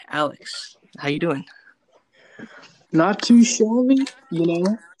Alex. How you doing? Not too shabby,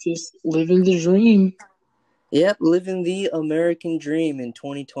 just living the dream. Yep, living the American dream in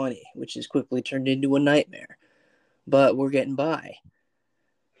 2020, which has quickly turned into a nightmare. But we're getting by.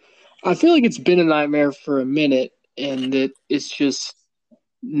 I feel like it's been a nightmare for a minute, and it's just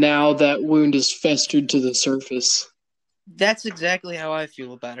now that wound is festered to the surface. That's exactly how I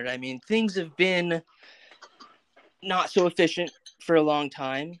feel about it. I mean, things have been not so efficient for a long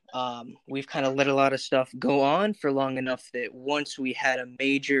time. We've kind of let a lot of stuff go on for long enough that once we had a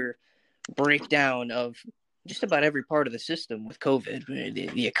major breakdown of just about every part of the system with COVID,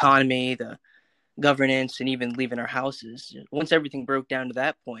 the economy, the governance, and even leaving our houses. Once everything broke down to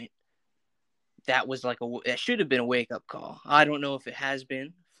that point, that was it should have been a wake-up call. I don't know if it has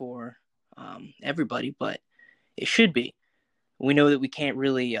been for everybody, but it should be. We know that we can't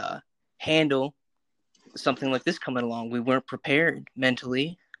really handle something like this coming along. We weren't prepared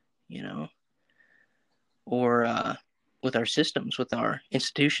mentally, or with our systems, with our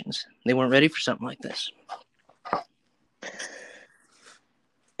institutions. They weren't ready for something like this.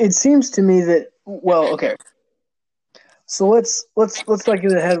 It seems to me that okay. So let's not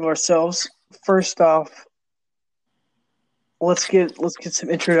get ahead of ourselves. First off, let's get some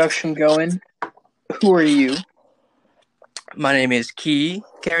introduction going. Who are you? My name is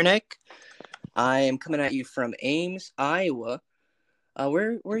Cearnach. I am coming at you from Ames, Iowa.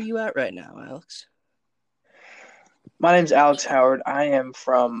 Where are you at right now, Alex? My name's Alex Howard. I'm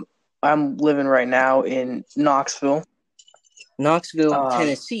living right now in Knoxville.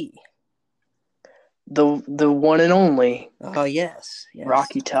 Tennessee. The one and only. Oh, yes.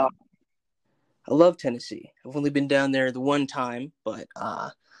 Rocky Top. I love Tennessee. I've only been down there the one time, but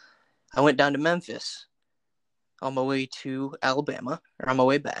I went down to Memphis on my way to Alabama, or on my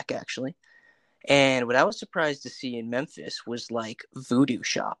way back, actually. And what I was surprised to see in Memphis was, voodoo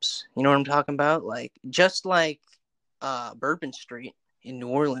shops. You know what I'm talking about? Just like Bourbon Street in New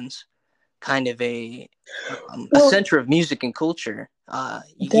Orleans, kind of a center of music and culture.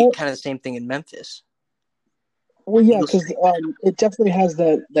 You get kind of the same thing in Memphis. Well, yeah, because it definitely has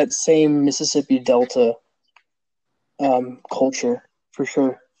that same Mississippi Delta culture, for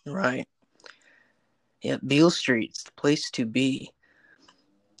sure. Right. Yeah, Beale Street's the place to be.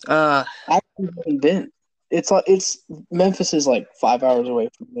 I haven't been. It's Memphis is 5 hours away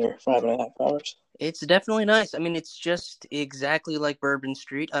from there, 5.5 hours. It's definitely nice. I mean, it's just exactly like Bourbon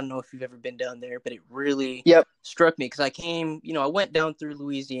Street. I don't know if you've ever been down there, but it really struck me because I went down through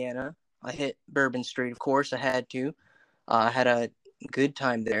Louisiana. I hit Bourbon Street, of course. I had to. I had a good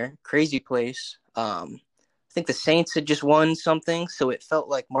time there. Crazy place. I think the Saints had just won something, so it felt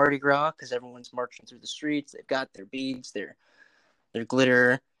like Mardi Gras because everyone's marching through the streets. They've got their beads, their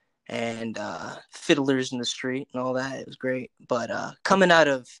glitter, and fiddlers in the street and all that. It was great. But coming out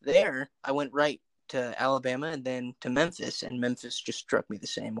of there, I went right to Alabama and then to Memphis, and Memphis just struck me the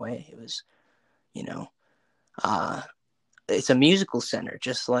same way. It was, it's a musical center,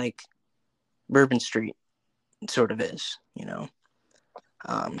 just like Bourbon Street sort of is,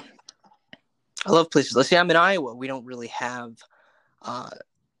 I love places. Let's say I'm in Iowa. We don't really have a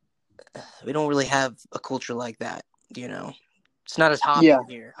culture like that, It's not as hopping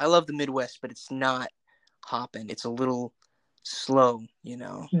here. I love the Midwest, but it's not hopping. It's a little slow,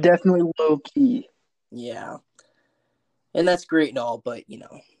 Definitely low key. Yeah. And that's great and all, but,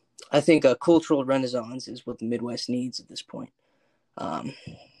 I think a cultural renaissance is what the Midwest needs at this point.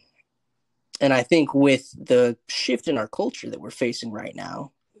 And I think with the shift in our culture that we're facing right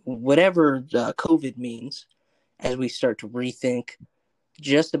now, whatever COVID means, as we start to rethink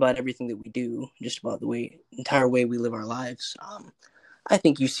just about everything that we do, just about the entire way we live our lives, I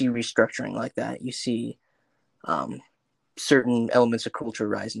think you see restructuring like that. You see certain elements of culture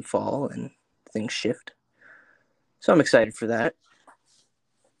rise and fall and things shift. So I'm excited for that.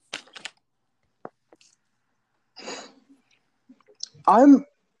 I'll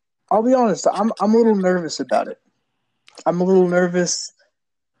be honest, I'm a little nervous about it. I'm a little nervous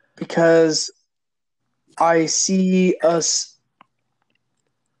because I see us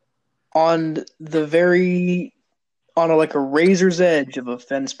on a razor's edge of a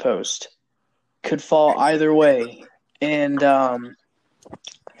fence post. Could fall either way. And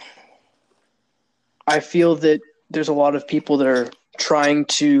I feel that there's a lot of people that are trying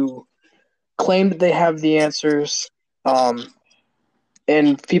to claim that they have the answers.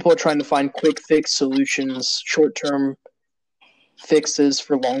 And people are trying to find quick fix solutions, short-term fixes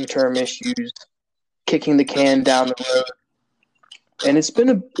for long-term issues, kicking the can down the road. And it's been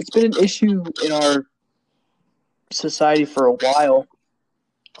an issue in our society for a while.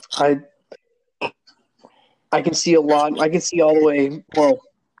 I can see a lot. I can see all the way. Well,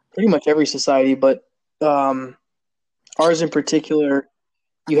 pretty much every society, but ours in particular,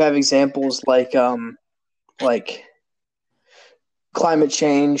 you have examples like climate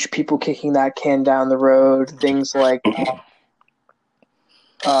change, people kicking that can down the road, things like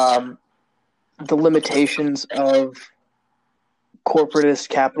um, the limitations of corporatist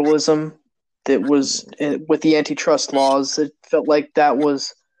capitalism that was with the antitrust laws. It felt like that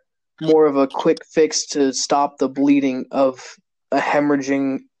was more of a quick fix to stop the bleeding of a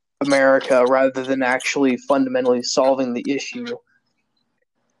hemorrhaging America rather than actually fundamentally solving the issue.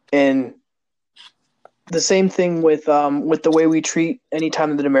 And the same thing with the way we treat any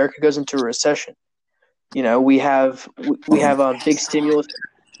time that America goes into a recession. You know, we have a big stimulus,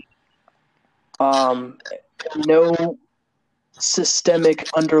 um, no systemic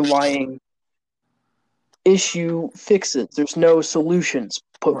underlying issue fixes. There's no solutions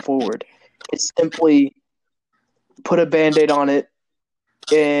put forward. It's simply put a band-aid on it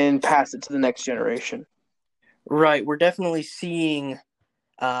and pass it to the next generation. Right. We're definitely seeing.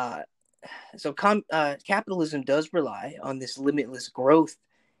 Capitalism does rely on this limitless growth,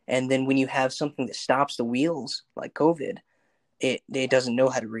 and then when you have something that stops the wheels, like COVID, it doesn't know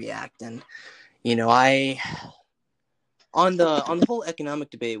how to react. And I on the whole economic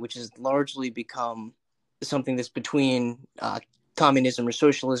debate, which has largely become something that's between communism or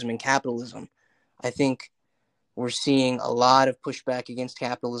socialism and capitalism, I think we're seeing a lot of pushback against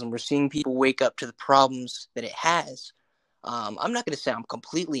capitalism. We're seeing people wake up to the problems that it has. I'm not going to say I'm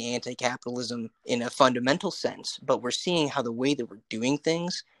completely anti-capitalism in a fundamental sense, but we're seeing how the way that we're doing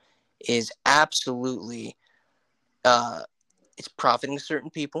things is absolutely it's profiting certain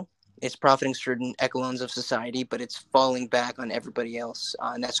people. It's profiting certain echelons of society, but it's falling back on everybody else,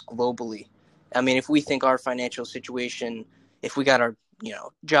 and that's globally. I mean, if we think our financial situation, if we got our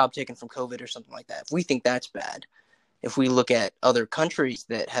job taken from COVID or something like that, if we think that's bad, if we look at other countries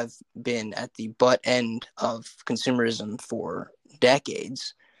that have been at the butt end of consumerism for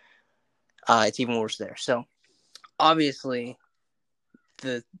decades, it's even worse there. So obviously,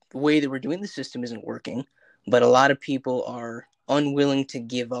 the way that we're doing the system isn't working, but a lot of people are unwilling to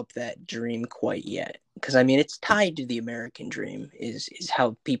give up that dream quite yet. Because, I mean, it's tied to the American dream, is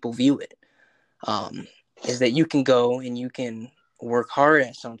how people view it. Is that you can go and you can work hard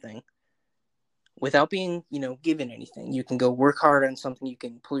at something without being, given anything. You can go work hard on something. You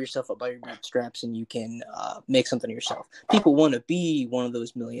can pull yourself up by your bootstraps, and you can make something of yourself. People want to be one of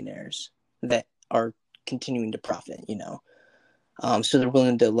those millionaires that are continuing to profit, so they're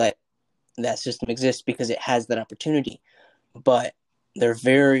willing to let that system exist because it has that opportunity. But they're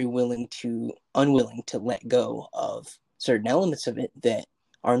very unwilling to let go of certain elements of it that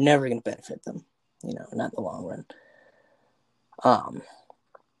are never going to benefit them, not in the long run.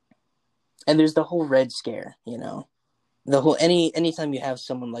 And there's the whole Red Scare, the whole anytime you have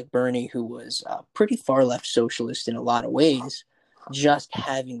someone like Bernie, who was pretty far left socialist in a lot of ways, just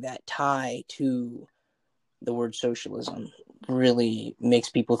having that tie to the word socialism really makes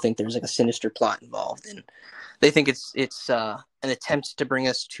people think there's like a sinister plot involved, and they think it's an attempt to bring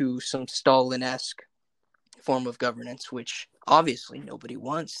us to some Stalin-esque form of governance, which obviously nobody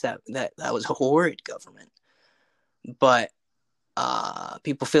wants. That was a horrid government, but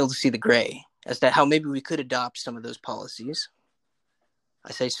people fail to see the gray as to how maybe we could adopt some of those policies.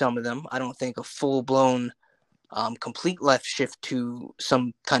 I say some of them. I don't think a full-blown complete left shift to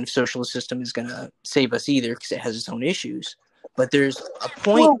some kind of socialist system is going to save us either, because it has its own issues. But there's a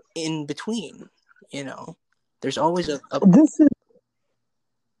point in between, There's always a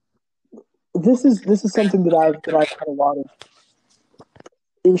This is something that I've had a lot of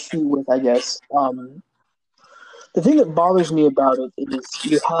issue with, I guess. The thing that bothers me about it is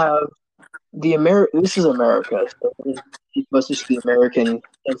you have this is America, so let's just the American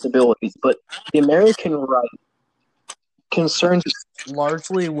sensibilities, but the American right concerns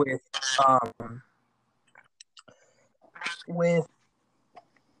largely with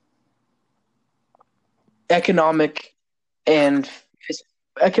economic and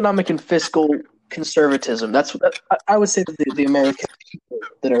fiscal conservatism. That's what I would say that the American people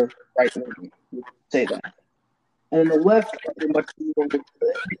that are right wing would say that. And the left are much more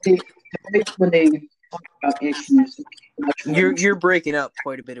when they talk about issues. You're breaking up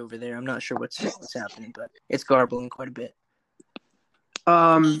quite a bit over there. I'm not sure what's happening, but it's garbling quite a bit.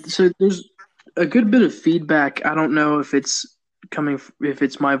 So there's a good bit of feedback. I don't know if it's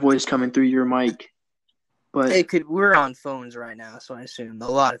my voice coming through your mic, but we're on phones right now, so I assume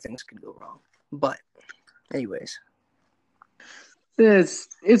a lot of things could go wrong. But anyways,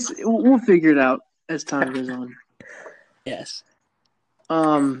 we'll figure it out as time goes on. Yes.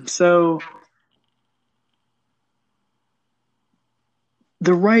 So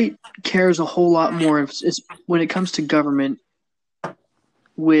the right cares a whole lot more when it comes to government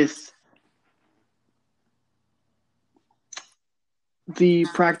with the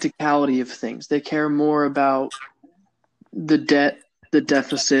practicality of things. They care more about the debt, the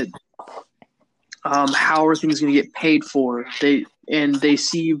deficit, how are things going to get paid for. They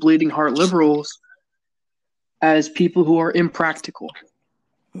see bleeding heart liberals as people who are impractical,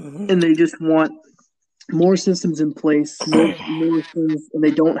 and they just want more systems in place, more things, and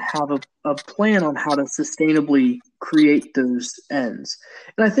they don't have a plan on how to sustainably create those ends.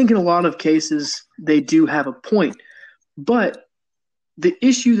 And I think in a lot of cases they do have a point, but the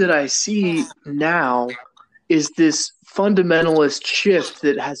issue that I see now is this fundamentalist shift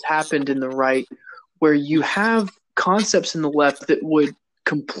that has happened in the right, where you have concepts in the left that would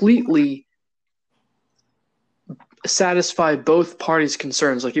completely satisfy both parties'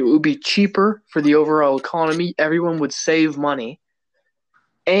 concerns. Like, it would be cheaper for the overall economy, everyone would save money,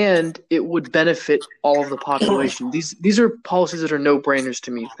 and it would benefit all of the population. These are policies that are no-brainers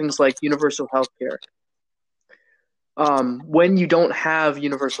to me. Things like universal health care. When you don't have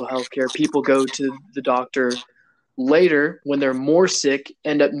universal health care, people go to the doctor later when they're more sick,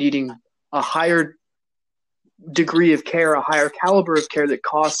 end up needing a higher degree of care, a higher caliber of care that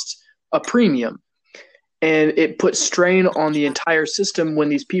costs a premium. And it puts strain on the entire system when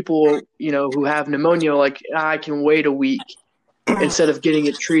these people, who have pneumonia, I can wait a week instead of getting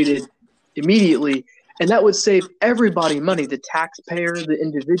it treated immediately. And that would save everybody money, the taxpayer, the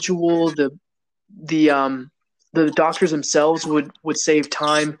individual, the doctors themselves would save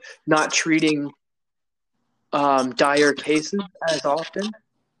time not treating dire cases as often.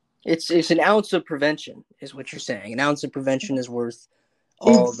 It's an ounce of prevention, is what you're saying. An ounce of prevention is worth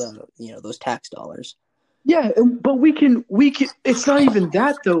all those tax dollars. Yeah, but we can. It's not even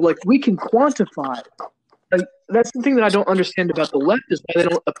that though. Like, we can quantify. Like, that's the thing that I don't understand about the left, is why they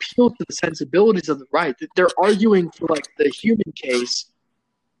don't appeal to the sensibilities of the right. They're arguing for the human case,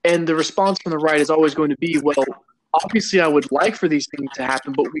 and the response from the right is always going to be, well, obviously I would like for these things to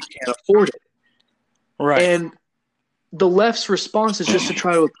happen, but we can't afford it. Right. And the left's response is just to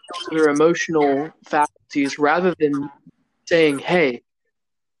try to appeal to their emotional faculties rather than saying, hey,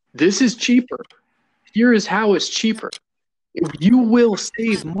 this is cheaper. Here is how it's cheaper. You will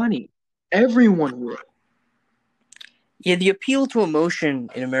save money. Everyone will. Yeah, the appeal to emotion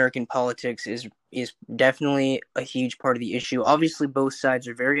in American politics is definitely a huge part of the issue. Obviously, both sides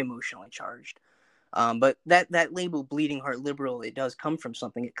are very emotionally charged. But that label, bleeding heart liberal, it does come from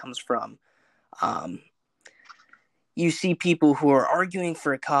something. It comes from you see people who are arguing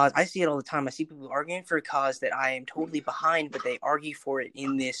for a cause. I see it all the time. I see people arguing for a cause that I am totally behind, but they argue for it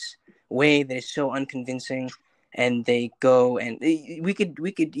in this way that is so unconvincing. And they go, and we could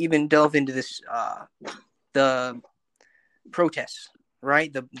even delve into this, the protests,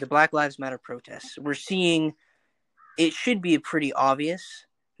 right? The Black Lives Matter protests. We're seeing, it should be pretty obvious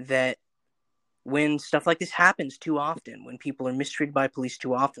that when stuff like this happens too often, when people are mistreated by police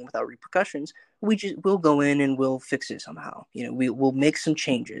too often without repercussions, we'll go in and we'll fix it somehow. We'll make some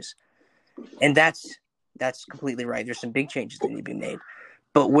changes. And that's completely right. There's some big changes that need to be made.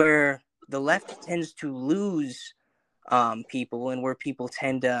 But where the left tends to lose people, and where people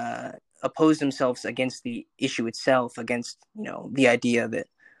tend to oppose themselves against the issue itself, against the idea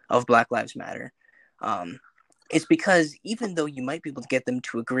of Black Lives Matter, it's because even though you might be able to get them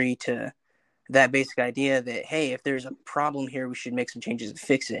to agree to that basic idea that, hey, if there's a problem here, we should make some changes to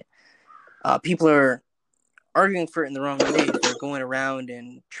fix it, people are arguing for it in the wrong way. They're going around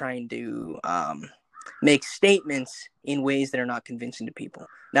and trying to make statements in ways that are not convincing to people.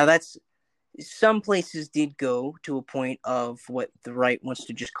 Now, some places did go to a point of what the right wants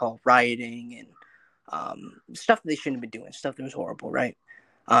to just call rioting and stuff that they shouldn't have been doing, stuff that was horrible, right?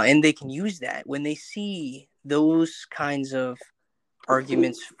 And they can use that when they see those kinds of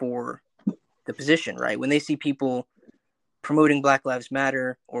arguments for the position, right? When they see people promoting Black Lives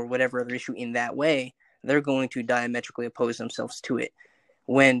Matter or whatever other issue in that way, they're going to diametrically oppose themselves to it.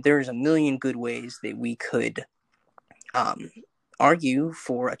 When there's a million good ways that we could argue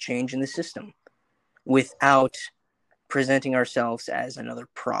for a change in the system without presenting ourselves as another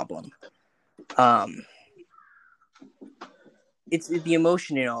problem. It's the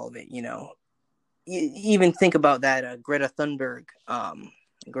emotion in all of it, You even think about that Greta Thunberg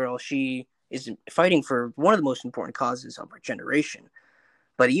girl. She is fighting for one of the most important causes of our generation.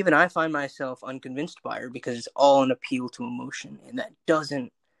 But even I find myself unconvinced by her because it's all an appeal to emotion, and that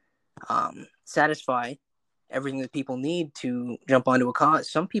doesn't satisfy everything that people need to jump onto a cause.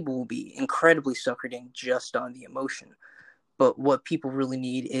 Some people will be incredibly suckered in just on the emotion. But what people really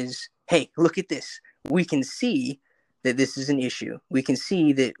need is, hey, look at this. We can see that this is an issue. We can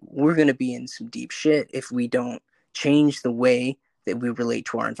see that we're going to be in some deep shit if we don't change the way that we relate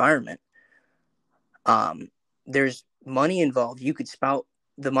to our environment. There's money involved. You could spout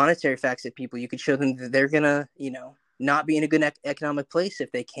the monetary facts at people. You could show them that they're going to, not be in a good economic place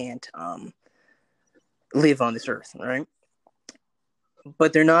if they can't live on this earth, right?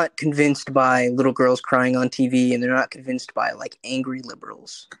 But they're not convinced by little girls crying on TV, and they're not convinced by like angry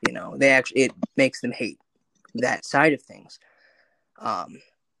liberals. It makes them hate that side of things.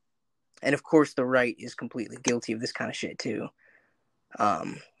 And of course, the right is completely guilty of this kind of shit too. A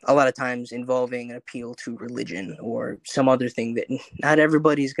lot of times involving an appeal to religion or some other thing that not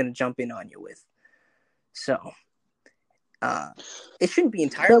everybody's going to jump in on you with. So it shouldn't be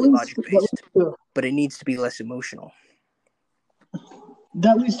entirely logic-based, but it needs to be less emotional.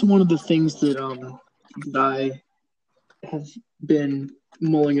 That leads to one of the things that I have been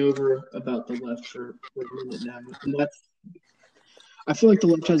mulling over about the left for a minute now, and that's, I feel like the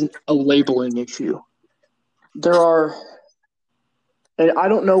left has a labeling issue. There are, and I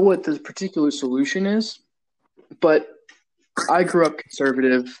don't know what the particular solution is, but I grew up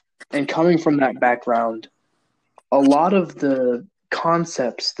conservative, and coming from that background, a lot of the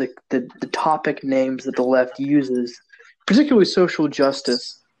concepts, the topic names that the left uses, particularly social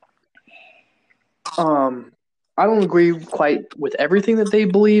justice, I don't agree quite with everything that they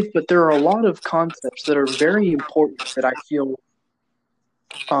believe, but there are a lot of concepts that are very important that I feel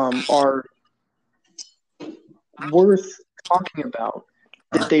are worth talking about,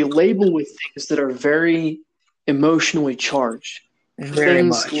 that they label with things that are very emotionally charged. Very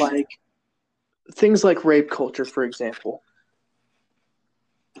much. Things like rape culture, for example.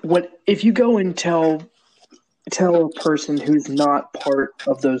 If you go and tell a person who's not part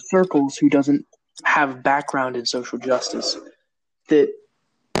of those circles, who doesn't have background in social justice, that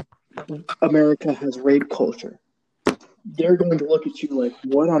America has rape culture, they're going to look at you like,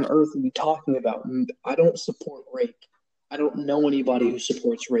 what on earth are you talking about? I don't support rape. I don't know anybody who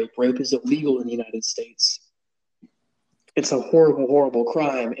supports rape. Rape is illegal in the United States. It's a horrible, horrible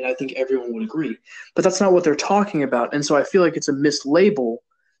crime, and I think everyone would agree. But that's not what they're talking about, and so I feel like it's a mislabel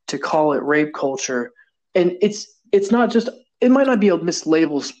to call it rape culture. And it's not just – it might not be a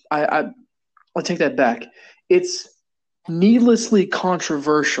mislabel. I'll take that back. It's needlessly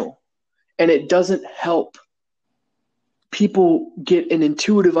controversial, and it doesn't help people get an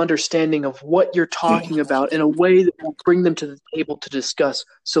intuitive understanding of what you're talking about in a way that will bring them to the table to discuss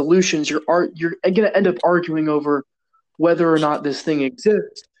solutions. You're going to end up arguing over whether or not this thing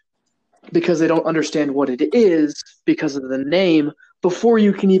exists because they don't understand what it is because of the name before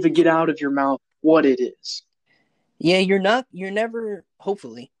you can even get out of your mouth what it is. Yeah, you're never,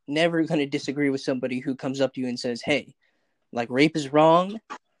 hopefully, never going to disagree with somebody who comes up to you and says, hey, like, rape is wrong,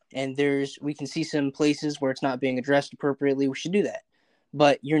 and we can see some places where it's not being addressed appropriately. We should do that.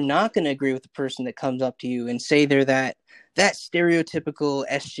 But you're not going to agree with the person that comes up to you and say they're that stereotypical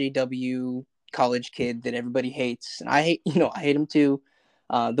SJW college kid that everybody hates. And I hate him too.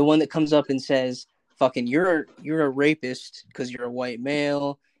 The one that comes up and says, fucking, you're a rapist because you're a white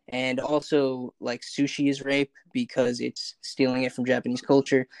male. And also, like, sushi is rape because it's stealing it from Japanese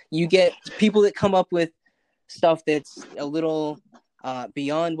culture. You get people that come up with stuff that's a little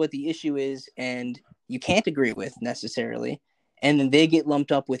beyond what the issue is and you can't agree with necessarily. And then they get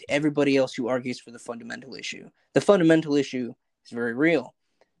lumped up with everybody else who argues for the fundamental issue. The fundamental issue is very real,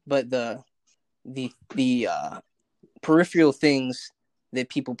 but the peripheral things that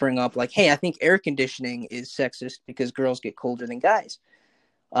people bring up, like, hey, I think air conditioning is sexist because girls get colder than guys.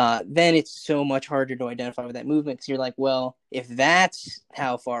 Then it's so much harder to identify with that movement because you're like, well, if that's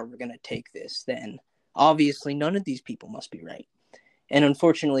how far we're going to take this, then obviously none of these people must be right. And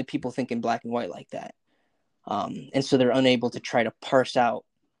unfortunately, people think in black and white like that. And so they're unable to try to parse out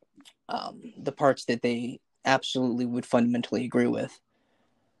the parts that they absolutely would fundamentally agree with.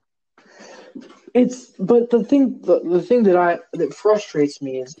 But the thing that frustrates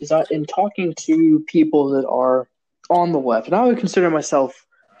me is in talking to people that are on the left, and I would consider myself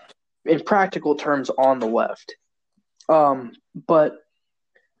in practical terms on the left. But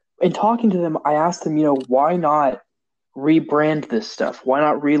in talking to them, I asked them, why not rebrand this stuff? Why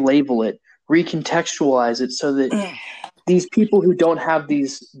not relabel it, recontextualize it so that these people who don't have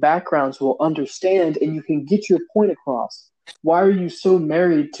these backgrounds will understand and you can get your point across? Why are you so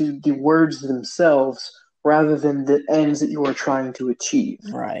married to the words themselves rather than the ends that you are trying to achieve?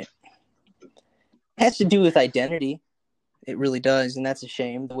 Right. It has to do with identity. It really does, and that's a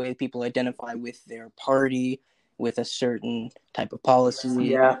shame, the way people identify with their party, with a certain type of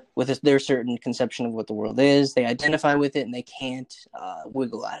policy, with their certain conception of what the world is. They identify with it, and they can't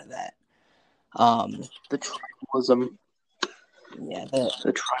wiggle out of that. The tribalism. Yeah,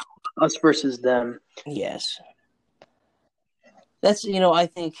 The tribal, us versus them. yes. That's I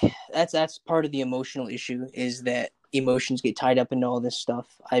think that's part of the emotional issue, is that emotions get tied up into all this stuff.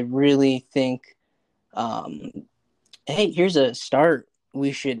 I really think, hey, here's a start.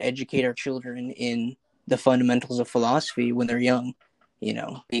 We should educate our children in the fundamentals of philosophy when they're young,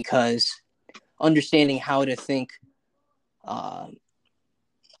 because understanding how to think uh,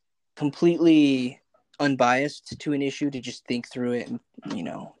 completely unbiased to an issue, to just think through it and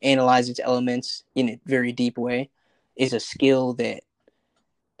analyze its elements in a very deep way, is a skill that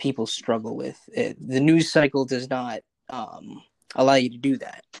people struggle with. The news cycle does not allow you to do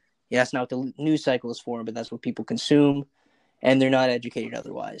that. Yeah, that's not what the news cycle is for, but that's what people consume, and they're not educated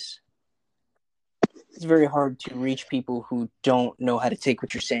otherwise. It's very hard to reach people who don't know how to take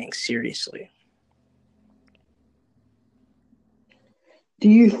what you're saying seriously. Do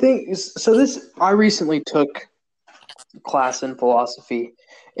you think so? I recently took a class in philosophy,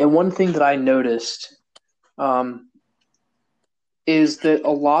 and one thing that I noticed is that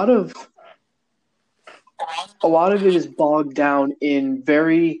a lot of it is bogged down in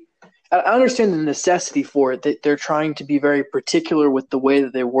very. I understand the necessity for it, that they're trying to be very particular with the way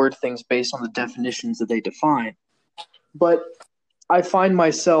that they word things based on the definitions that they define. But I find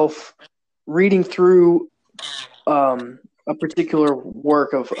myself reading through a particular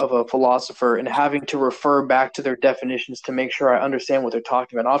work of a philosopher and having to refer back to their definitions to make sure I understand what they're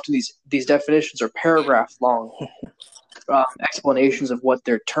talking about. Often these definitions are paragraph long explanations of what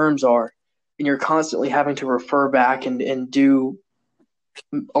their terms are, and you're constantly having to refer back and do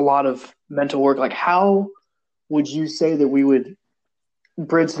a lot of mental work. Like, how would you say that we would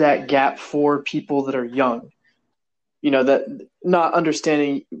bridge that gap for people that are young? That not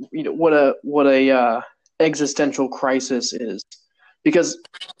understanding, what a existential crisis is, because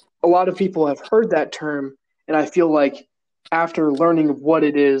a lot of people have heard that term, and I feel like after learning what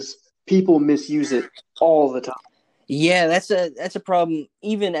it is, people misuse it all the time. Yeah, that's a problem.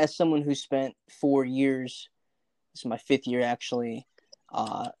 Even as someone who spent 4 years, this is my 5th year actually,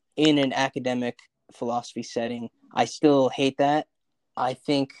 in an academic philosophy setting, I still hate that. I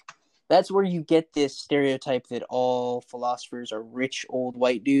think that's where you get this stereotype that all philosophers are rich old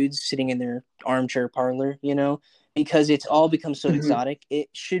white dudes sitting in their armchair parlor, because it's all become so exotic. It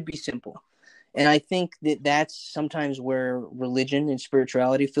should be simple. And I think that that's sometimes where religion and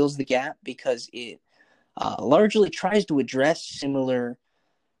spirituality fills the gap, because it largely tries to address similar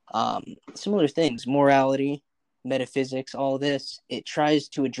things: morality, metaphysics, all this. It tries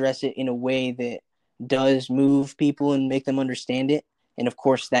to address it in a way that does move people and make them understand it. And of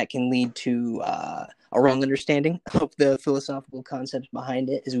course, that can lead to a wrong understanding of the philosophical concepts behind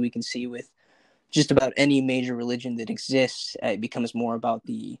it, as we can see with just about any major religion that exists. It becomes more about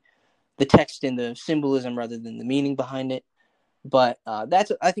the text and the symbolism rather than the meaning behind it. But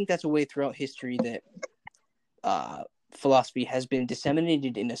I think that's a way throughout history that philosophy has been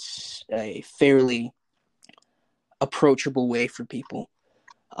disseminated in a fairly approachable way for people.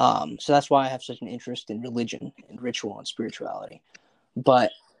 So that's why I have such an interest in religion and ritual and spirituality.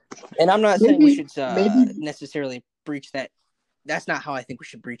 And I'm not saying we should necessarily breach that. That's not how I think we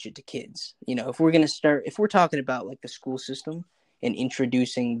should breach it to kids. If we're talking about like the school system and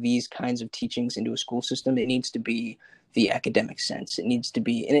introducing these kinds of teachings into a school system, it needs to be the academic sense. It needs to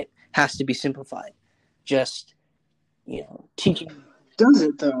be, and it has to be simplified. Just, teaching. Does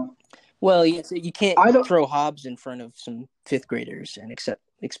it though? Well, yes, you can't throw Hobbes in front of some 5th graders and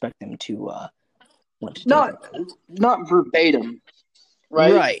expect them to want to take it. Not verbatim,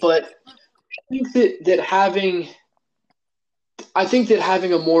 right? But I think that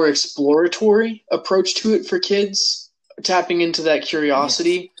having a more exploratory approach to it for kids, tapping into that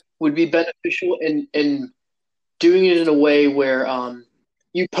curiosity, would be beneficial, and doing it in a way where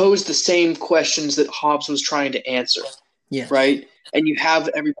you pose the same questions that Hobbes was trying to answer, right? And you have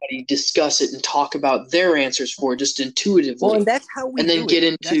everybody discuss it and talk about their answers for it just intuitively. Well, and that's how we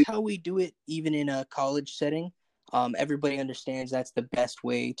that's how we do it even in a college setting. Everybody understands that's the best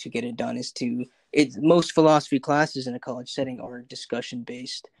way to get it done, is most philosophy classes in a college setting are discussion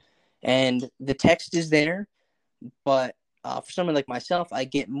based, and the text is there, but for someone like myself,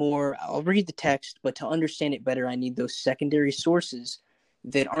 I'll read the text, but to understand it better, I need those secondary sources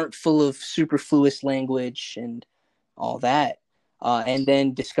that aren't full of superfluous language and all that, and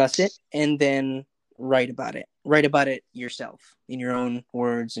then discuss it, and then write about it yourself in your own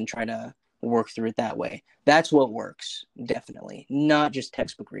words, and try to work through it that way. That's what works, definitely, not just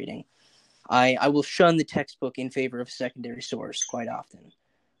textbook reading. I will shun the textbook in favor of a secondary source quite often.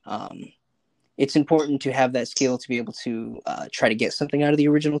 It's important to have that skill to be able to try to get something out of the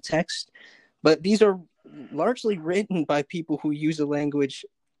original text, But these are largely written by people who use a language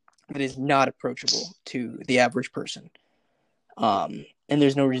that is not approachable to the average person. And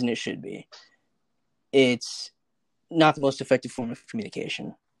there's no reason it should be. It's not the most effective form of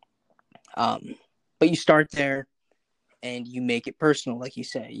communication. But you start there and you make it personal, like you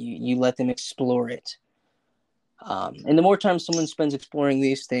say. You let them explore it. And the more time someone spends exploring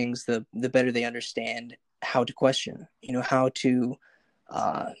these things, the better they understand how to question. How to,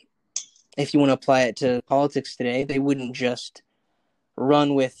 if you want to apply it to politics today, they wouldn't just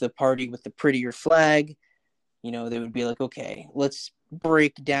run with the party with the prettier flag. They would be like, okay, let's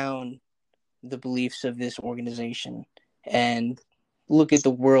break down the beliefs of this organization and look at the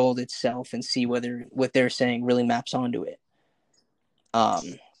world itself and see whether what they're saying really maps onto it.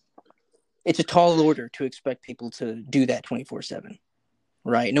 It's a tall order to expect people to do that 24/7,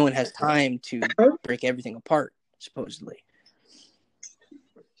 right? No one has time to break everything apart, supposedly.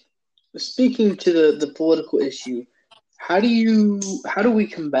 Speaking to the political issue, how do we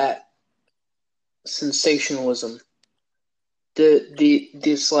combat sensationalism?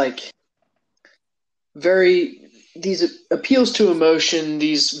 This like these appeals to emotion,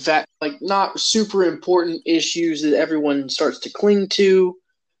 these like not super important issues that everyone starts to cling to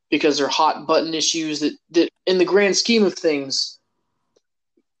because they're hot button issues that in the grand scheme of things,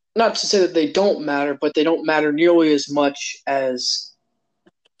 not to say that they don't matter, but they don't matter nearly as much as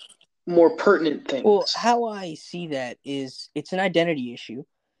more pertinent things. Well, how I see that is it's an identity issue.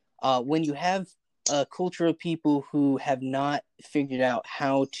 When you have a culture of people who have not figured out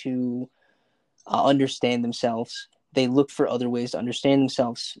how to understand themselves, they look for other ways to understand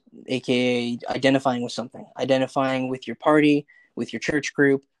themselves, aka identifying with something, identifying with your party, with your church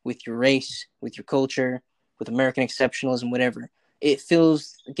group, with your race, with your culture, with American exceptionalism, whatever. It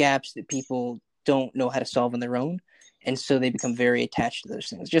fills gaps that people don't know how to solve on their own, and so they become very attached to those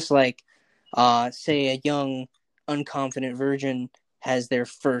things. Just like, say, a young, unconfident virgin has their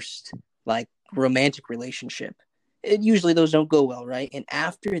first like romantic relationship. Usually those don't go well, right? And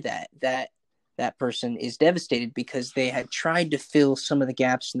after that person is devastated because they had tried to fill some of the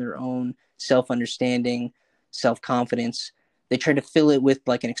gaps in their own self-understanding, self-confidence. They try to fill it with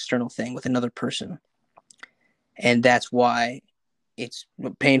like an external thing, with another person. And that's why it's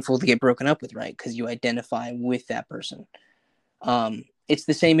painful to get broken up with, right? Because you identify with that person. It's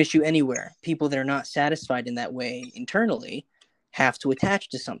the same issue anywhere. People that are not satisfied in that way internally have to attach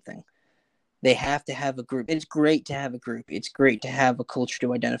to something. They have to have a group. It's great to have a group. It's great to have a culture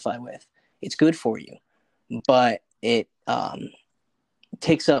to identify with. It's good for you. But it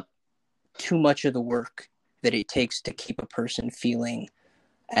takes up too much of the work that it takes to keep a person feeling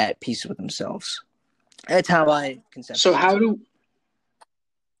at peace with themselves. That's how I conceptualize. So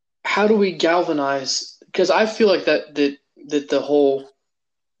how do we galvanize? Because I feel like that the whole,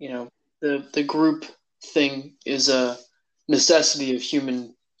 the group thing is a necessity of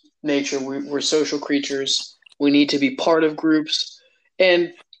human nature. We're social creatures. We need to be part of groups,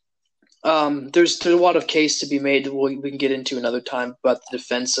 and there's a lot of case to be made that we can get into another time about the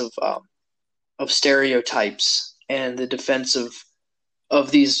defense of stereotypes and the defense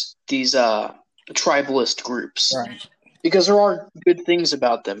of these tribalist groups, Right. because there are good things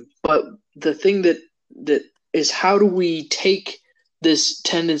about them. But the thing that is, how do we take this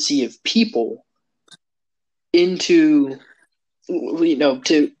tendency of people into,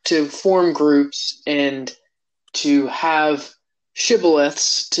 to form groups and to have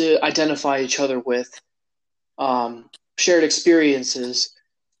shibboleths to identify each other with, shared experiences.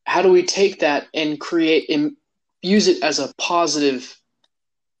 How do we take that and create and use it as a positive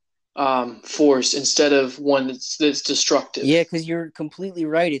force instead of one that's destructive? Yeah, because you're completely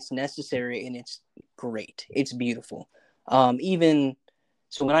right. It's necessary and it's great. It's beautiful. Even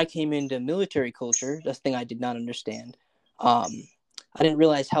so, when I came into military culture, that's the thing I did not understand. I didn't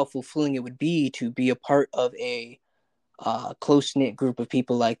realize how fulfilling it would be to be a part of a close-knit group of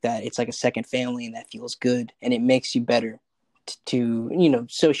people like that. It's like a second family, and that feels good, and it makes you better.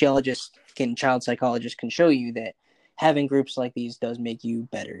 Sociologists child psychologists can show you that having groups like these does make you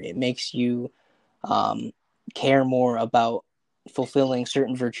better. It makes you care more about fulfilling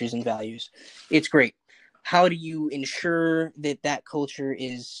certain virtues and values. It's great. How do you ensure that culture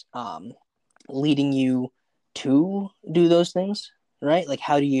is leading you to do those things, right? Like,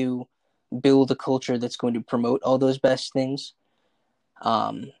 how do you build a culture that's going to promote all those best things,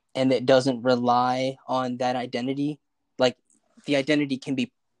 and that doesn't rely on that identity? Like, the identity can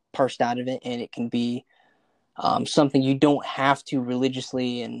be parsed out of it, and it can be something you don't have to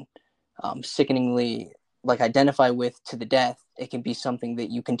religiously and sickeningly like identify with to the death. It can be something that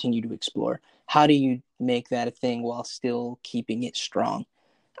you continue to explore. How do you make that a thing while still keeping it strong?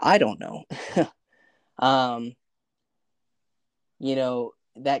 I don't know. um,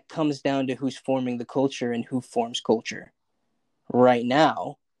 that comes down to who's forming the culture and who forms culture. Right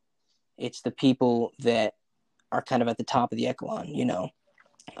now, it's the people that are kind of at the top of the echelon,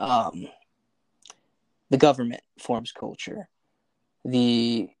 the government forms culture.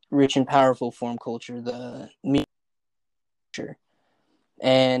 The rich and powerful form culture, the media culture.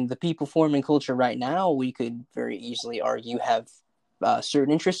 And the people forming culture right now, we could very easily argue, have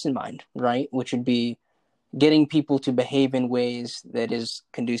certain interests in mind, right? Which would be getting people to behave in ways that is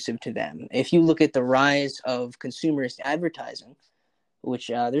conducive to them. If you look at the rise of consumerist advertising, which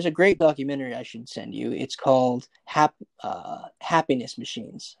there's a great documentary I should send you. It's called Happiness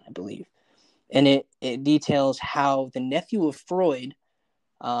Machines, I believe. And it details how the nephew of Freud,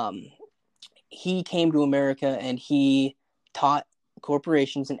 he came to America and he taught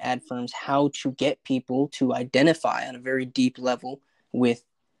corporations and ad firms how to get people to identify on a very deep level with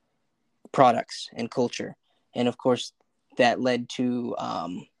products and culture. And of course, that led to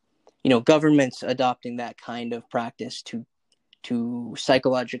governments adopting that kind of practice to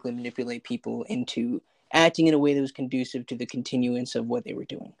psychologically manipulate people into acting in a way that was conducive to the continuance of what they were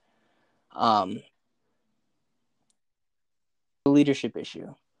doing. The leadership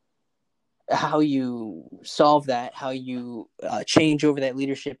issue, how you solve that, how you change over that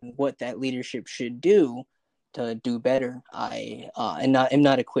leadership, and what that leadership should do to do better. I am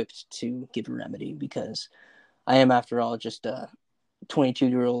not equipped to give a remedy, because I am, after all, just a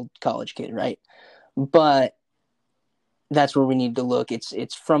 22-year-old college kid, right? But that's where we need to look.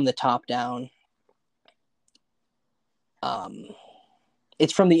 It's from the top down.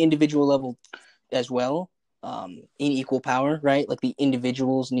 It's from the individual level as well, in equal power, right? Like, the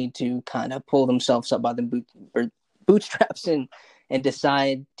individuals need to kind of pull themselves up by the bootstraps and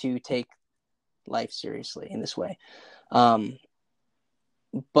decide to take life seriously in this way.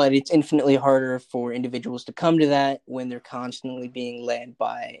 But it's infinitely harder for individuals to come to that when they're constantly being led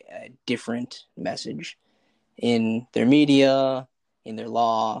by a different message in their media, in their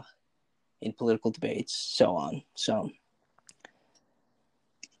law, in political debates, so on. So,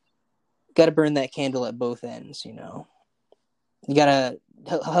 got to burn that candle at both ends, You got to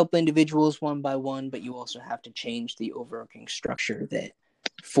help individuals one by one, but you also have to change the overarching structure that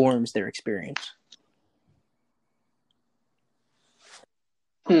forms their experience.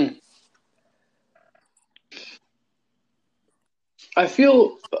 I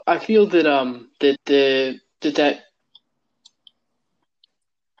feel that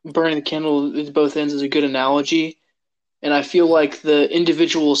burning the candle at both ends is a good analogy, and I feel like the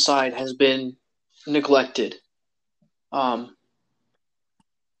individual side has been neglected. That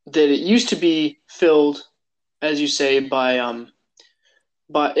it used to be filled, as you say,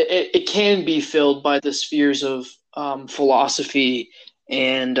 but it can be filled by the spheres of philosophy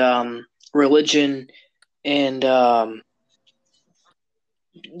and religion, and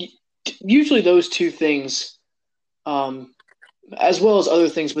usually those two things, as well as other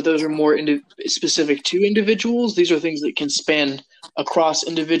things, but those are more specific to individuals. These are things that can span across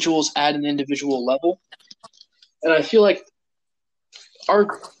individuals at an individual level, and I feel like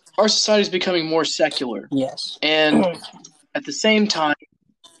our society is becoming more secular. Yes. And at the same time,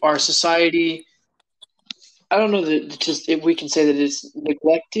 our society, I don't know that just if we can say that it's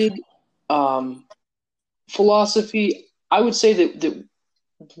neglected philosophy. I would say that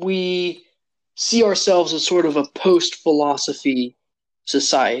we see ourselves as sort of a post-philosophy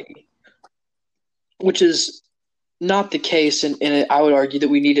society, which is not the case, and I would argue that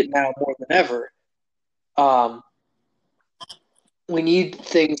we need it now more than ever. We need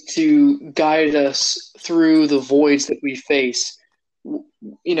things to guide us through the voids that we face.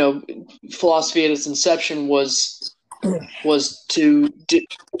 Philosophy at its inception was to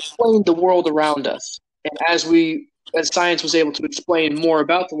explain the world around us, and as science was able to explain more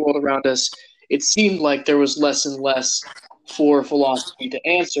about the world around us, it seemed like there was less and less for philosophy to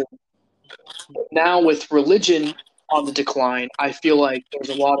answer. But now, with religion on the decline, I feel like there's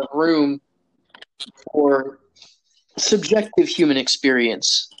a lot of room for subjective human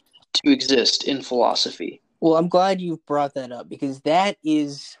experience to exist in philosophy. Well, I'm glad you brought that up, because that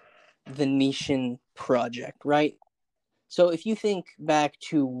is the Nietzschean project, right? So if you think back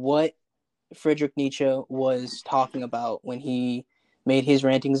to what Friedrich Nietzsche was talking about when he made his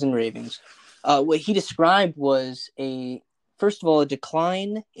rantings and ravings, what he described was first of all, a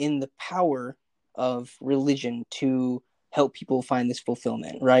decline in the power of religion to help people find this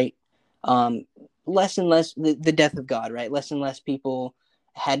fulfillment, right? Less and less, the death of God, right? Less and less people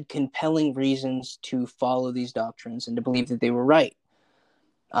had compelling reasons to follow these doctrines and to believe that they were right,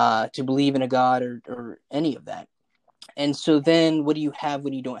 to believe in a God or any of that. And so then what do you have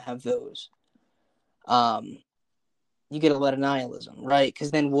when you don't have those? You get a lot of nihilism, right?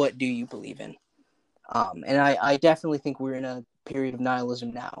 Because then what do you believe in? And I definitely think we're in a period of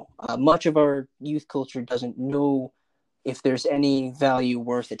nihilism now. Much of our youth culture doesn't know if there's any value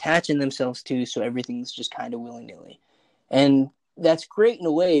worth attaching themselves to, so everything's just kind of willy-nilly. And that's great in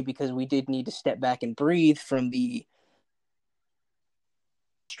a way, because we did need to step back and breathe from the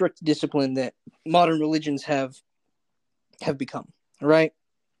strict discipline that modern religions have become, right?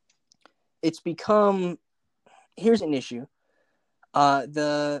 It's become, here's an issue.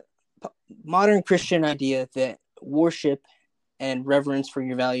 The modern Christian idea that worship and reverence for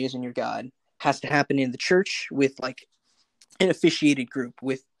your values and your God has to happen in the church with like an officiated group,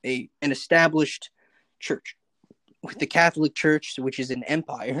 with an established church. With the Catholic Church, which is an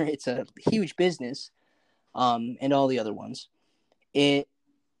empire, it's a huge business, and all the other ones, it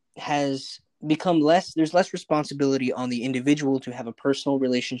has become there's less responsibility on the individual to have a personal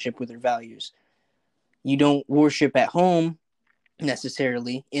relationship with their values. You don't worship at home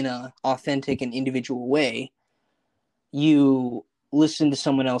necessarily in an authentic and individual way. You listen to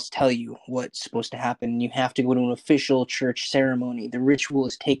someone else tell you what's supposed to happen. You have to go to an official church ceremony. The ritual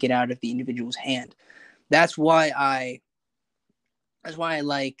is taken out of the individual's hand. That's why I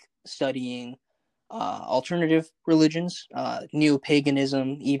like studying alternative religions,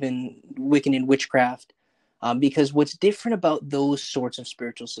 neo-paganism, even Wiccan and witchcraft, because what's different about those sorts of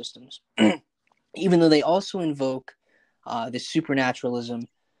spiritual systems, even though they also invoke this supernaturalism,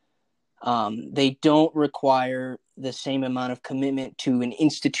 they don't require the same amount of commitment to an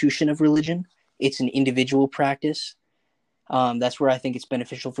institution of religion. It's an individual practice. That's where I think it's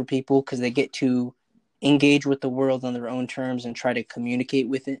beneficial for people, because they get to engage with the world on their own terms and try to communicate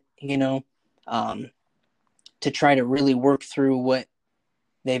with it, to try to really work through what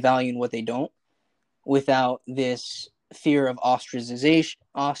they value and what they don't, without this fear of ostracization.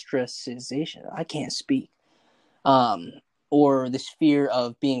 I can't speak. Or this fear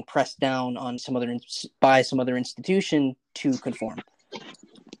of being pressed down on by some other institution to conform.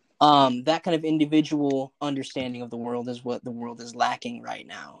 That kind of individual understanding of the world is what the world is lacking right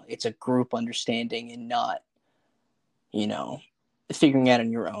now. It's a group understanding and not, figuring out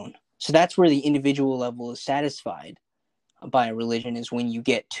on your own. So that's where the individual level is satisfied by a religion, is when you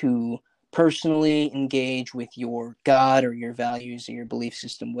get to personally engage with your God or your values or your belief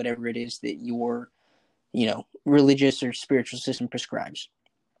system, whatever it is that your, religious or spiritual system prescribes.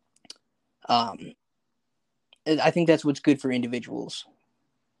 I think that's what's good for individuals.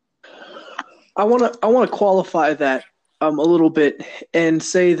 I want to qualify that a little bit and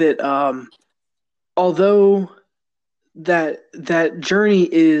say that although that journey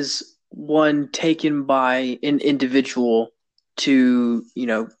is one taken by an individual to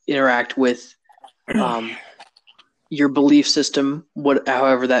interact with your belief system,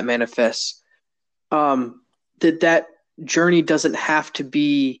 however that manifests, that journey doesn't have to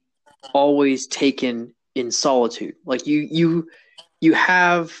be always taken in solitude. Like you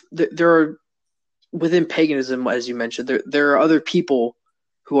have there are, within paganism, as you mentioned, there are other people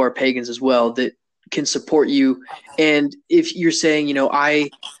who are pagans as well that can support you. And if you're saying, I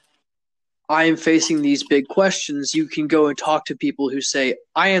am facing these big questions, you can go and talk to people who say,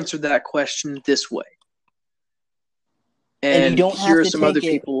 I answered that question this way. And you don't here have are to some take other it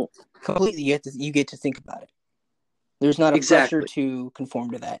people. completely. You get to think about it. There's not a pressure to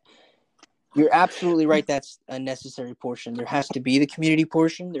conform to that. You're absolutely right. That's a necessary portion. There has to be the community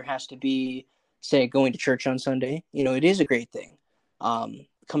portion. There has to be, say, going to church on Sunday. It is a great thing.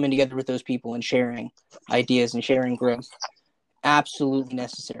 Coming together with those people and sharing ideas and sharing growth, absolutely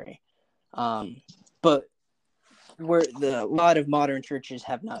necessary. But where a lot of modern churches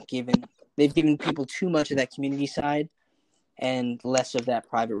they've given people too much of that community side and less of that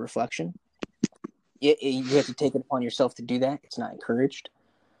private reflection. You have to take it upon yourself to do that. It's not encouraged.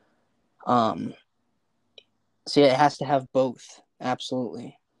 So it has to have both.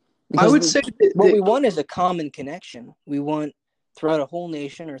 Absolutely. Because I would say what we want is a common connection. We want, throughout a whole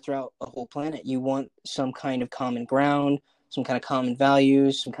nation or throughout a whole planet, you want some kind of common ground, some kind of common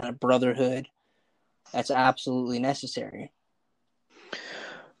values, some kind of brotherhood. That's absolutely necessary.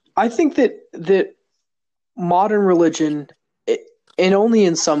 I think that modern religion, and only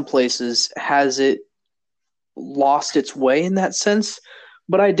in some places has it lost its way in that sense,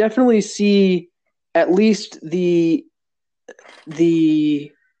 but I definitely see at least the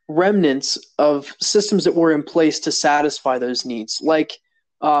remnants of systems that were in place to satisfy those needs, like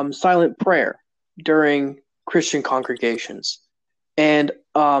silent prayer during Christian congregations. And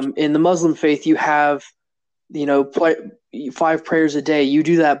in the Muslim faith, you have 5 prayers a day. You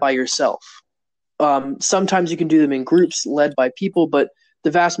do that by yourself. Sometimes you can do them in groups led by people, but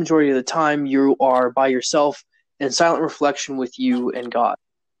the vast majority of the time you are by yourself in silent reflection with you and God.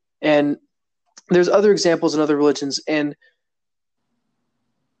 And there's other examples in other religions, and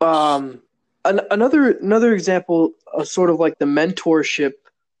another example of sort of like the mentorship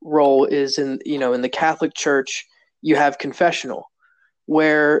role is in the Catholic Church. You have confessional,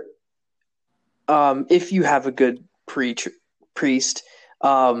 where if you have a good priest,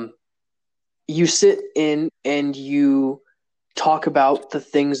 you sit in and you talk about the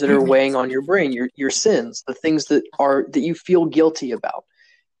things that are weighing on your brain, your sins, the things that you feel guilty about,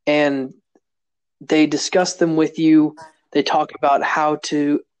 and they discuss them with you. They talk about how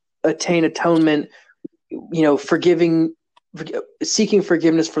to attain atonement, seeking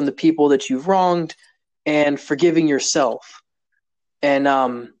forgiveness from the people that you've wronged, and forgiving yourself,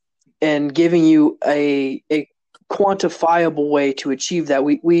 and giving you a quantifiable way to achieve that.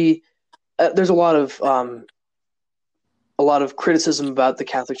 We there's a lot of criticism about the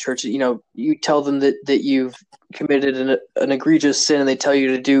Catholic Church. You tell them that you've committed an egregious sin, and they tell you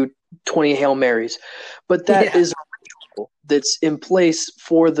to do 20 Hail Marys, but that is a ritual that's in place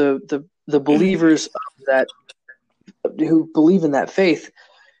for the believers that who believe in that faith,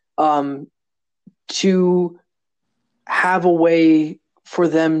 to have a way for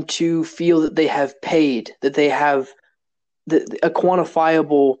them to feel that they have paid, that they have a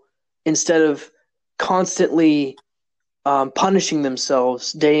quantifiable, instead of constantly punishing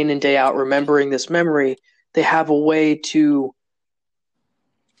themselves day in and day out, remembering this memory, they have a way to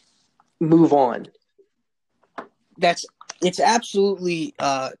move on. It's absolutely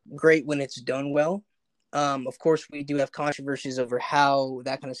great when it's done well. Of course, we do have controversies over how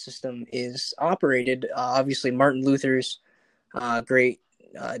that kind of system is operated. Obviously, Martin Luther's great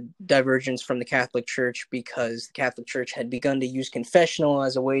divergence from the Catholic Church, because the Catholic Church had begun to use confessional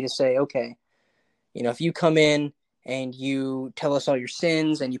as a way to say, okay, if you come in and you tell us all your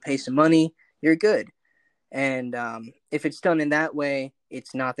sins and you pay some money, you're good. And if it's done in that way,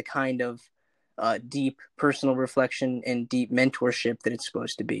 it's not the kind of deep personal reflection and deep mentorship that it's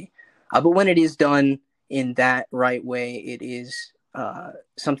supposed to be. But when it is done in that right way, it is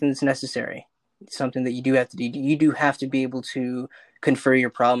something that's necessary. It's something that you do have to do. You do have to be able to confer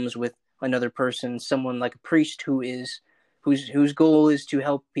your problems with another person, someone like a priest whose goal is to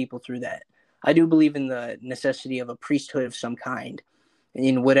help people through that. I do believe in the necessity of a priesthood of some kind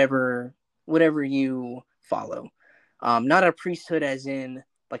in whatever you follow. Not a priesthood as in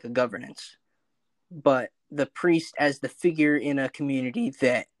like a governance, but the priest as the figure in a community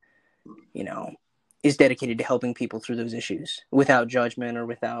that, is dedicated to helping people through those issues without judgment or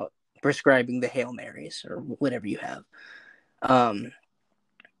without prescribing the Hail Marys or whatever you have. And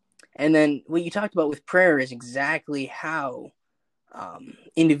then what you talked about with prayer is exactly how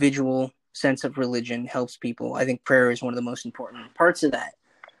individual sense of religion helps people. I think prayer is one of the most important parts of that.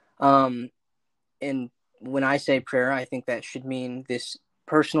 And when I say prayer, I think that should mean this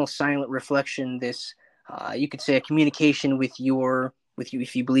personal silent reflection, this you could say a communication with you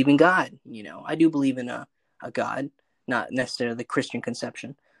if you believe in God. I do believe in a God, not necessarily the Christian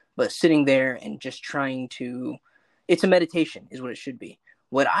conception, but sitting there and just trying to, it's a meditation is what it should be.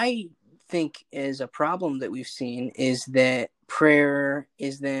 What I think is a problem that we've seen is that prayer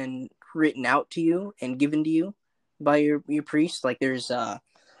is then written out to you and given to you by your priest. Like there's the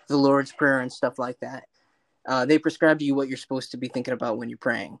Lord's Prayer and stuff like that. They prescribe to you what you're supposed to be thinking about when you're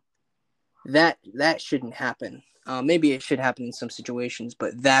praying. That shouldn't happen. Maybe it should happen in some situations,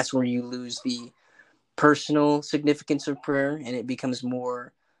 but that's where you lose the personal significance of prayer, and it becomes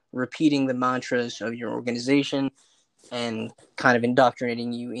more repeating the mantras of your organization and kind of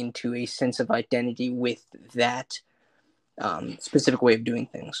indoctrinating you into a sense of identity with that specific way of doing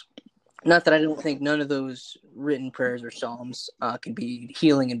things. Not that I don't think none of those written prayers or psalms can be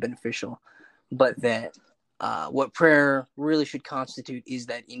healing and beneficial, but that what prayer really should constitute is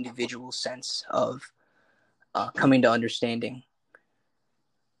that individual sense of coming to understanding.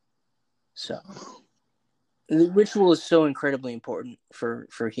 So the ritual is so incredibly important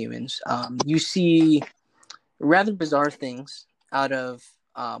for humans. You see rather bizarre things out of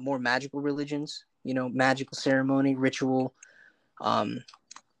more magical religions, magical ceremony, ritual.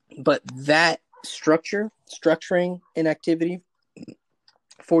 But that structuring an activity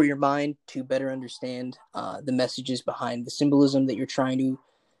for your mind to better understand the messages behind the symbolism that you're trying to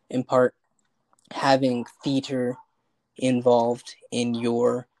impart, having theater involved in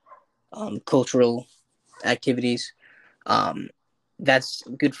your cultural activities, that's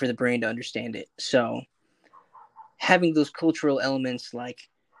good for the brain to understand it. So having those cultural elements like,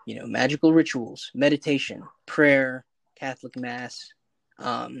 magical rituals, meditation, prayer, Catholic Mass,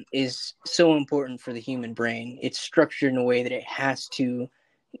 is so important for the human brain. It's structured in a way that it has to,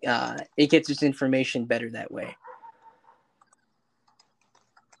 it gets its information better that way.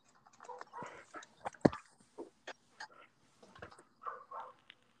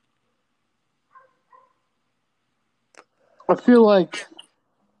 I feel like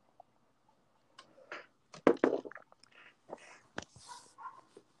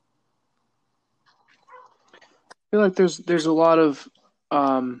there's a lot of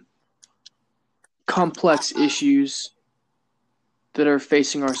complex issues that are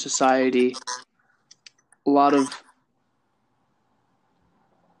facing our society. A lot of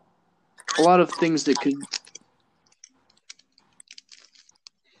things that could,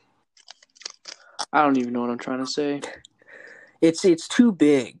 I don't even know what I'm trying to say. It's too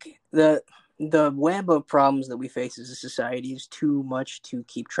big. The web of problems that we face as a society is too much to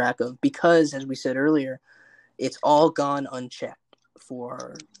keep track of because, as we said earlier, it's all gone unchecked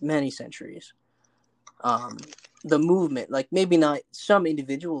for many centuries. The movement, like maybe not some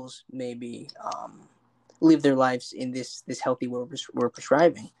individuals, maybe live their lives in this healthy way we're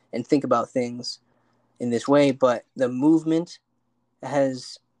prescribing and think about things in this way, but the movement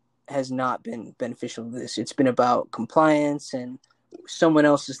has not been beneficial to this. It's been about compliance and someone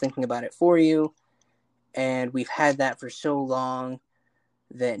else is thinking about it for you, and we've had that for so long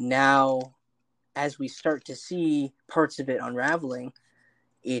that now, as we start to see parts of it unraveling,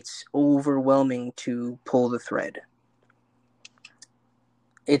 it's overwhelming to pull the thread.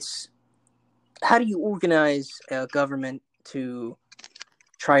 It's how do you organize a government to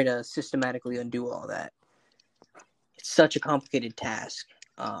try to systematically undo all that? It's such a complicated task.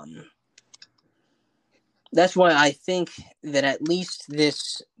 That's why I think that at least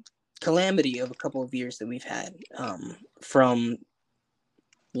this calamity of a couple of years that we've had, from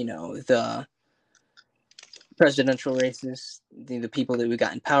the presidential races, the people that we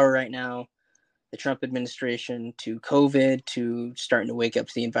got in power right now, the Trump administration, to COVID, to starting to wake up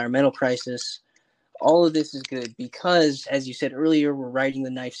to the environmental crisis, all of this is good because, as you said earlier, we're riding the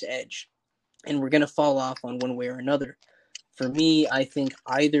knife's edge, and we're going to fall off on one way or another. For me, I think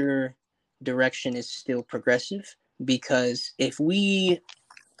either direction is still progressive, because if worst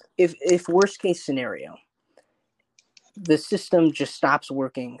case scenario, the system just stops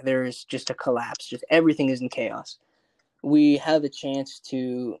working, there's just a collapse, just everything is in chaos, we have a chance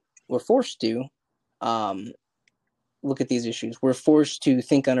to, we're forced to look at these issues. We're forced to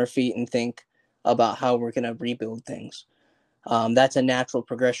think on our feet and think about how we're going to rebuild things. That's a natural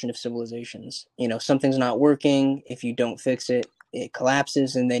progression of civilizations. Something's not working. If you don't fix it, it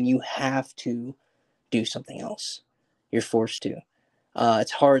collapses, and then you have to do something else. You're forced to.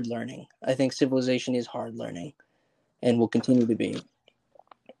 It's hard learning. I think civilization is hard learning and will continue to be.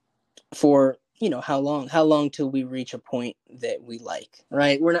 For, how long till we reach a point that we like,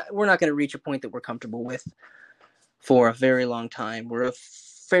 right? We're not going to reach a point that we're comfortable with for a very long time. We're a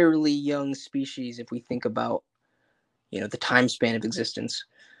fairly young species if we think about, the time span of existence.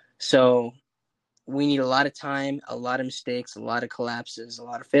 So we need a lot of time, a lot of mistakes, a lot of collapses, a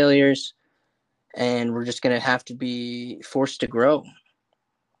lot of failures, and we're just going to have to be forced to grow.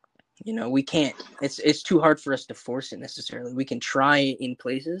 We can't, it's too hard for us to force it necessarily. We can try in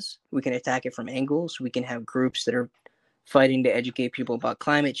places, we can attack it from angles, we can have groups that are fighting to educate people about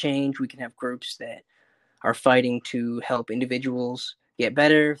climate change, we can have groups that are fighting to help individuals get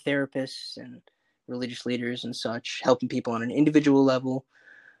better, therapists and religious leaders and such, helping people on an individual level.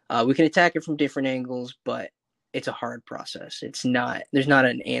 We can attack it from different angles, but it's a hard process. There's not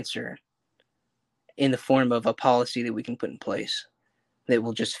an answer in the form of a policy that we can put in place that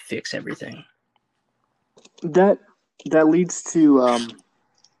will just fix everything. That leads to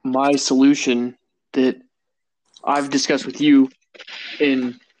my solution that I've discussed with you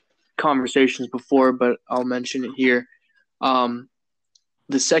in conversations before, but I'll mention it here.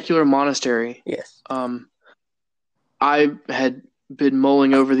 The secular monastery. Yes. I had been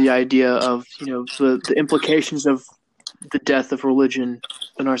mulling over the idea of the implications of the death of religion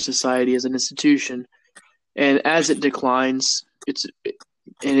in our society as an institution, and as it declines, it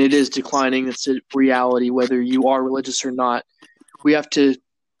is declining. It's a reality, whether you are religious or not. We have to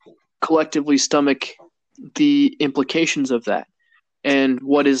collectively stomach the implications of that and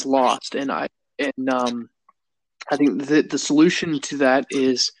what is lost. And I think that the solution to that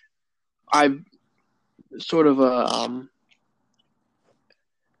is,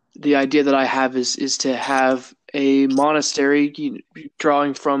 the idea that I have is to have a monastery,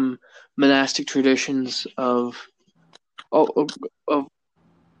 drawing from monastic traditions of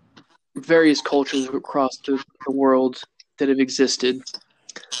various cultures across the world that have existed.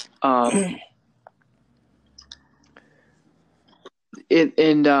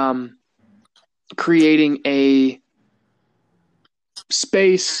 creating a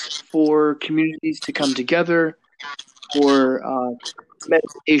space for communities to come together for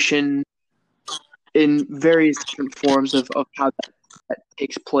meditation in various different forms of how that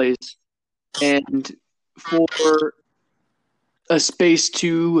takes place, and for a space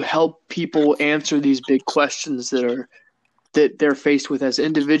to help people answer these big questions that they're faced with as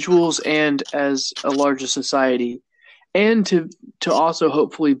individuals and as a larger society, and to also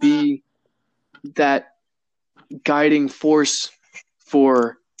hopefully be that guiding force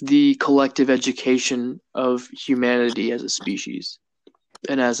for the collective education of humanity as a species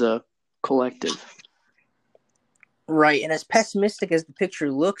and as a collective. Right, and as pessimistic as the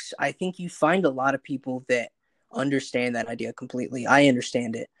picture looks, I think you find a lot of people that understand that idea completely. I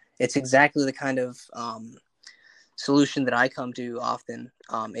understand it. It's exactly the kind of solution that I come to often,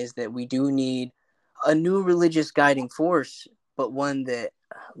 is that we do need a new religious guiding force, but one that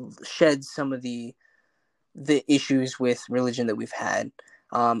sheds some of the issues with religion that we've had.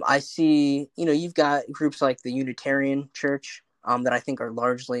 I see, you've got groups like the Unitarian Church that I think are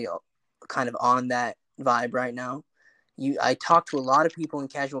largely kind of on that vibe right now. I talk to a lot of people in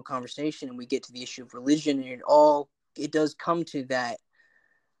casual conversation, and we get to the issue of religion, and it does come to that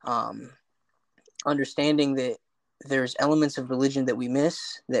understanding that there's elements of religion that we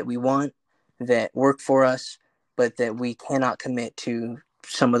miss, that we want, that work for us, but that we cannot commit to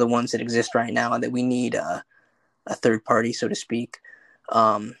some of the ones that exist right now, and that we need a third party, so to speak.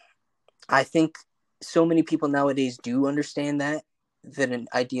 I think so many people nowadays do understand that an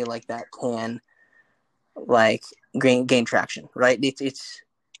idea like that can gain traction, right? It's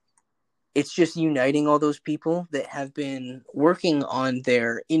just uniting all those people that have been working on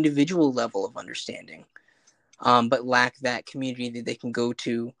their individual level of understanding, but lack that community that they can go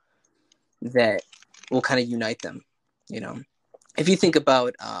to that will kind of unite them. If you think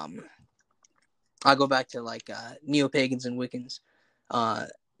about, I'll go back to neo-pagans and Wiccans.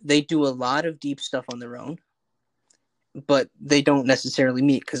 They do a lot of deep stuff on their own, but they don't necessarily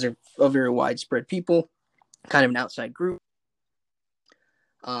meet because they're a very widespread people, kind of an outside group.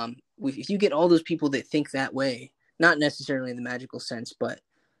 If you get all those people that think that way, not necessarily in the magical sense, but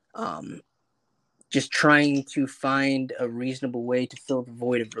just trying to find a reasonable way to fill the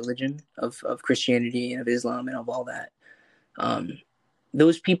void of religion, of Christianity and of Islam and of all that.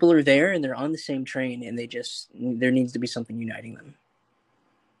 Those people are there and they're on the same train, and there needs to be something uniting them.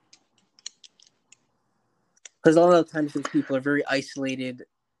 Because a lot of times those people are very isolated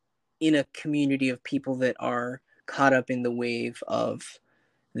in a community of people that are caught up in the wave of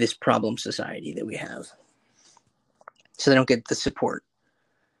this problem society that we have. So they don't get the support.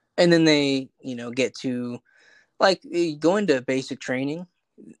 And then they, get to go into basic training.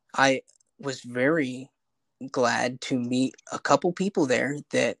 I was very glad to meet a couple people there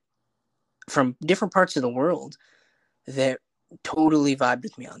that from different parts of the world that totally vibed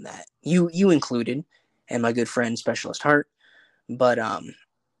with me on that. You included, and my good friend Specialist Hart. But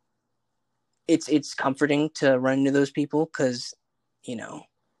it's comforting to run into those people because,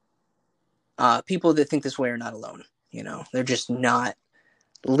 people that think this way are not alone. They're just not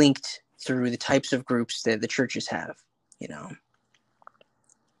linked through the types of groups that the churches have.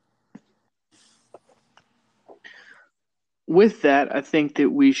 With that, I think that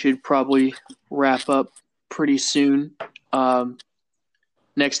we should probably wrap up pretty soon.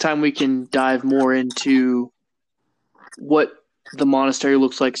 Next time we can dive more into what the monastery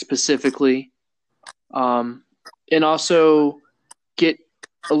looks like specifically, and also get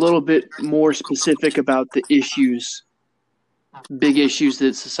a little bit more specific about the big issues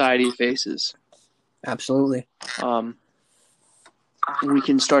that society faces. Absolutely. We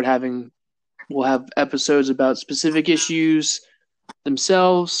can start we'll have episodes about specific issues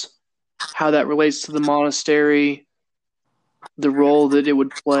themselves, how that relates to the monastery, the role that it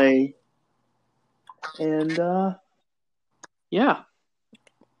would play, and yeah.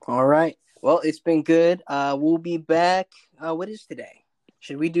 All right. Well, it's been good. We'll be back. What is today?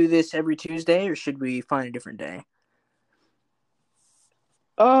 Should we do this every Tuesday, or should we find a different day?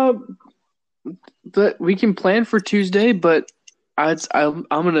 We can plan for Tuesday, but I'm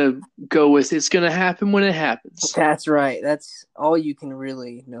gonna go with it's gonna happen when it happens. That's right. That's all you can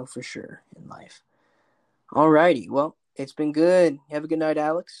really know for sure in life. All righty. Well, it's been good. Have a good night,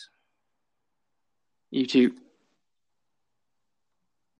 Alex. You too.